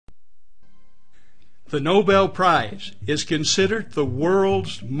The Nobel Prize is considered the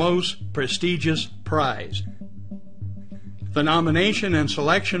world's most prestigious prize. The nomination and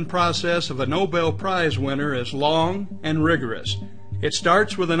selection process of a Nobel Prize winner is long and rigorous. It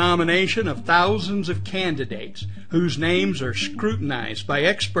starts with a nomination of thousands of candidates whose names are scrutinized by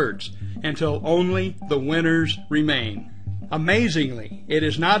experts until only the winners remain. Amazingly, it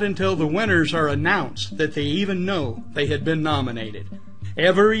is not until the winners are announced that they even know they had been nominated.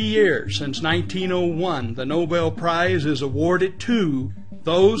 Every year since 1901, the Nobel Prize is awarded to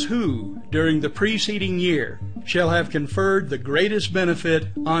those who, during the preceding year, shall have conferred the greatest benefit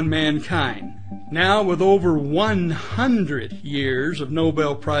on mankind. Now, with over 100 years of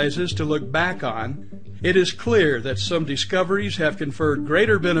Nobel Prizes to look back on, it is clear that some discoveries have conferred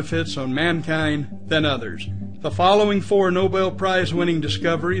greater benefits on mankind than others. The following 4 Nobel Prize winning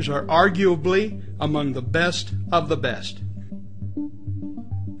discoveries are arguably among the best of the best.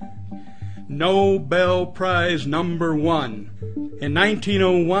 Nobel Prize number 1. In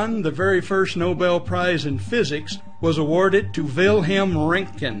 1901, the very first Nobel Prize in Physics was awarded to Wilhelm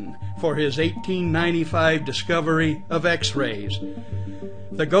Röntgen for his 1895 discovery of X-rays.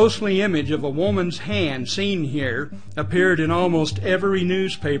 The ghostly image of a woman's hand seen here appeared in almost every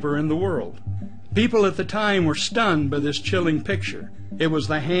newspaper in the world. People at the time were stunned by this chilling picture. It was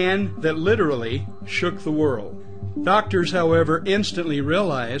the hand that literally shook the world. Doctors, however, instantly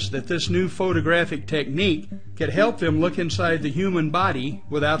realized that this new photographic technique could help them look inside the human body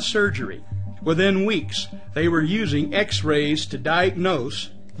without surgery. Within weeks, they were using X-rays to diagnose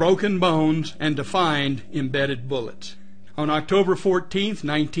broken bones and to find embedded bullets. On October 14,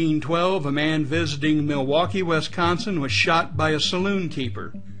 1912, a man visiting Milwaukee, Wisconsin was shot by a saloon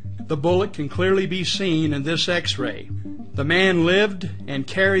keeper. The bullet can clearly be seen in this X-ray. The man lived and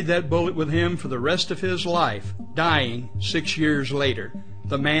carried that bullet with him for the rest of his life, dying 6 years later.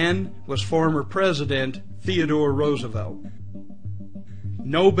 The man was former President Theodore Roosevelt.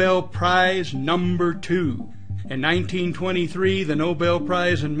 Nobel Prize number 2. In 1923, the Nobel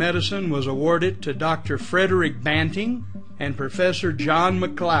Prize in Medicine was awarded to Dr. Frederick Banting and Professor John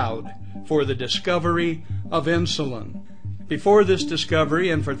MacLeod for the discovery of insulin. Before this discovery,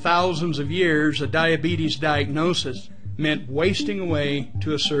 and for thousands of years, a diabetes diagnosis meant wasting away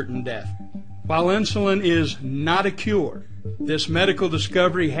to a certain death. While insulin is not a cure, this medical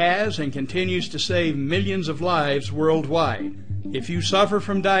discovery has and continues to save millions of lives worldwide. If you suffer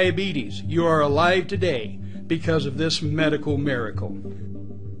from diabetes, you are alive today because of this medical miracle.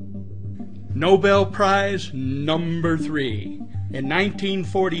 Nobel Prize number 3. In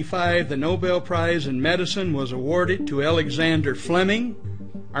 1945, the Nobel Prize in Medicine was awarded to Alexander Fleming,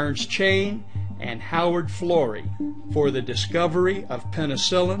 Ernst Chain, and Howard Florey for the discovery of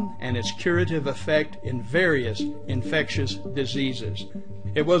penicillin and its curative effect in various infectious diseases.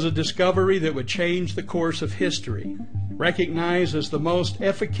 It was a discovery that would change the course of history, recognized as the most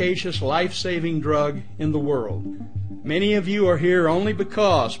efficacious life-saving drug in the world. Many of you are here only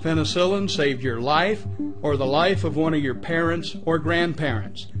because penicillin saved your life or the life of one of your parents or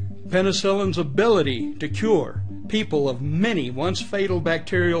grandparents. Penicillin's ability to cure people of many once fatal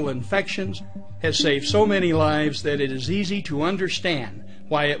bacterial infections has saved so many lives that it is easy to understand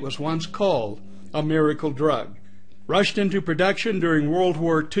why it was once called a miracle drug. Rushed into production during World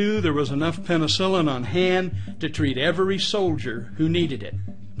War II, there was enough penicillin on hand to treat every soldier who needed it.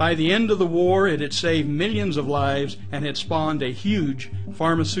 By the end of the war, it had saved millions of lives and had spawned a huge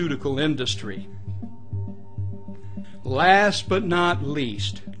pharmaceutical industry. Last but not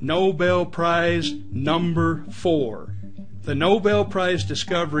least, Nobel Prize number 4. The Nobel Prize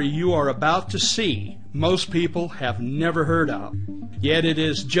discovery you are about to see, most people have never heard of. Yet it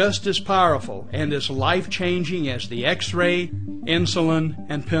is just as powerful and as life-changing as the X-ray, insulin,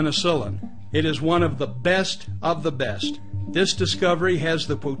 and penicillin. It is one of the best of the best. This discovery has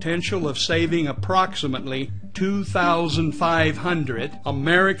the potential of saving approximately 2,500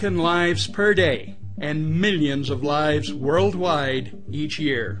 American lives per day and millions of lives worldwide each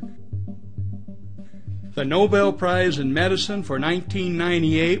year. The Nobel Prize in Medicine for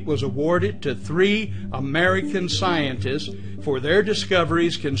 1998 was awarded to 3 American scientists for their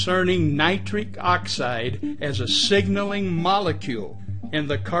discoveries concerning nitric oxide as a signaling molecule in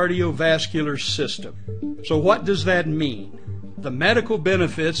the cardiovascular system. So what does that mean? The medical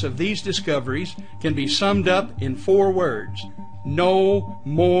benefits of these discoveries can be summed up in 4 words. No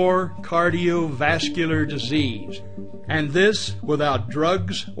more cardiovascular disease. And this without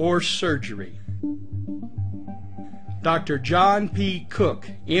drugs or surgery. Dr. John P. Cook,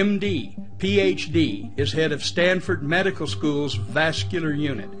 M.D., Ph.D., is head of Stanford Medical School's vascular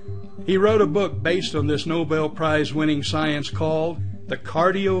unit. He wrote a book based on this Nobel Prize-winning science called The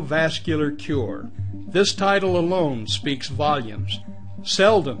Cardiovascular Cure. This title alone speaks volumes.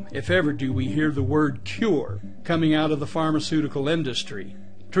 Seldom, if ever, do we hear the word cure coming out of the pharmaceutical industry.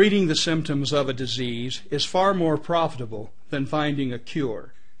 Treating the symptoms of a disease is far more profitable than finding a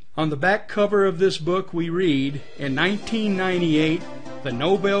cure. On the back cover of this book we read, in 1998, the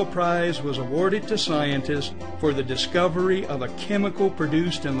Nobel Prize was awarded to scientists for the discovery of a chemical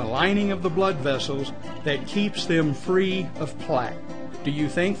produced in the lining of the blood vessels that keeps them free of plaque. Do you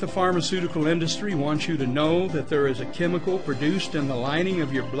think the pharmaceutical industry wants you to know that there is a chemical produced in the lining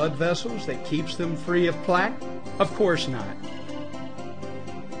of your blood vessels that keeps them free of plaque? Of course not.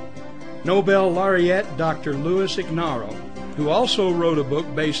 Nobel laureate Dr. Louis Ignarro, who also wrote a book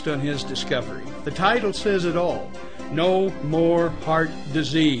based on his discovery. The title says it all. No more heart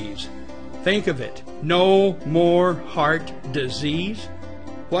disease. Think of it. No more heart disease?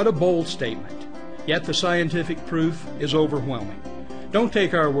 What a bold statement. Yet the scientific proof is overwhelming. Don't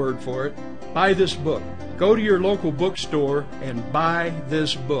take our word for it. Buy this book. Go to your local bookstore and buy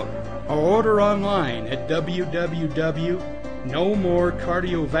this book. Or order online at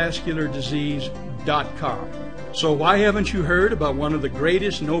www.nomorecardiovasculardisease.com. So why haven't you heard about one of the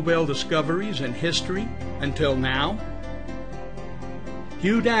greatest Nobel discoveries in history until now?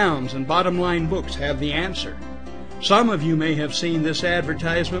 Hugh Downs and Bottom Line Books have the answer. Some of you may have seen this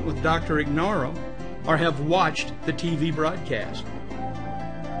advertisement with Dr. Ignarro or have watched the TV broadcast.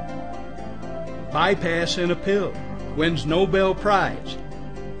 Bypass in a pill, wins Nobel Prize,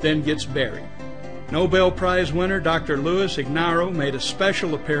 then gets buried. Nobel Prize winner Dr. Louis Ignarro made a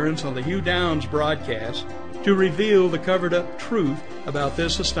special appearance on the Hugh Downs broadcast to reveal the covered-up truth about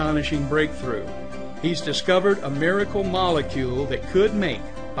this astonishing breakthrough. He's discovered a miracle molecule that could make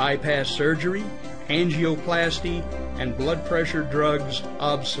bypass surgery, angioplasty, and blood pressure drugs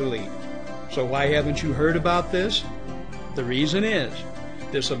obsolete. So why haven't you heard about this? The reason is,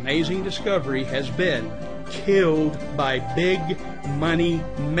 this amazing discovery has been killed by big money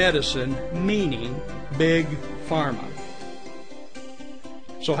medicine, meaning big pharma.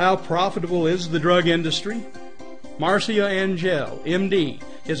 So how profitable is the drug industry? Marcia Angel, MD,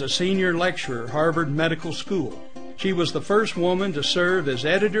 is a senior lecturer at Harvard Medical School. She was the first woman to serve as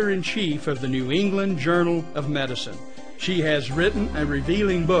editor-in-chief of the New England Journal of Medicine. She has written a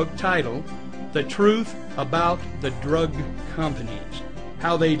revealing book titled The Truth About the Drug Companies,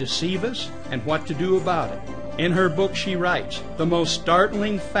 How They Deceive Us and What to Do About It. In her book she writes, the most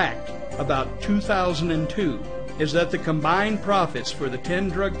startling fact about 2002 is that the combined profits for the 10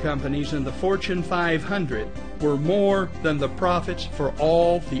 drug companies in the Fortune 500 were more than the profits for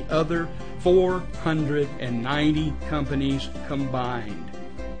all the other 490 companies combined.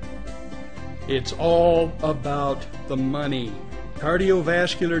 It's all about the money.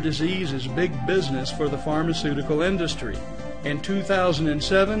 Cardiovascular disease is big business for the pharmaceutical industry. In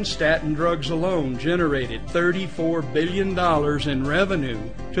 2007, statin drugs alone generated $34 billion in revenue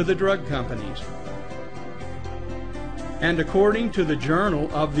to the drug companies. And according to the Journal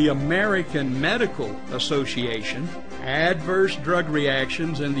of the American Medical Association, adverse drug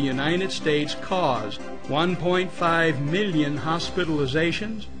reactions in the United States caused 1.5 million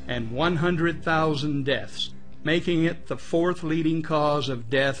hospitalizations and 100,000 deaths, making it the fourth leading cause of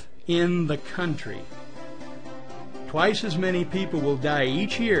death in the country. Twice as many people will die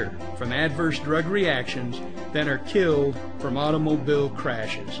each year from adverse drug reactions than are killed from automobile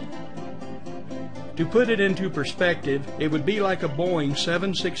crashes. To put it into perspective, it would be like a Boeing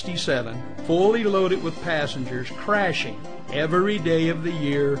 767 fully loaded with passengers crashing every day of the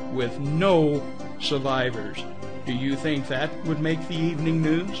year with no survivors. Do you think that would make the evening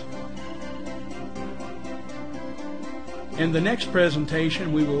news? In the next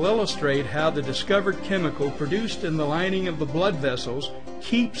presentation, we will illustrate how the discovered chemical produced in the lining of the blood vessels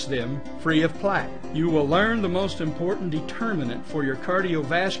keeps them free of plaque. You will learn the most important determinant for your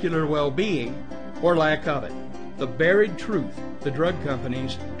cardiovascular well-being, or lack of it, the buried truth the drug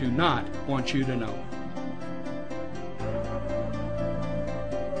companies do not want you to know.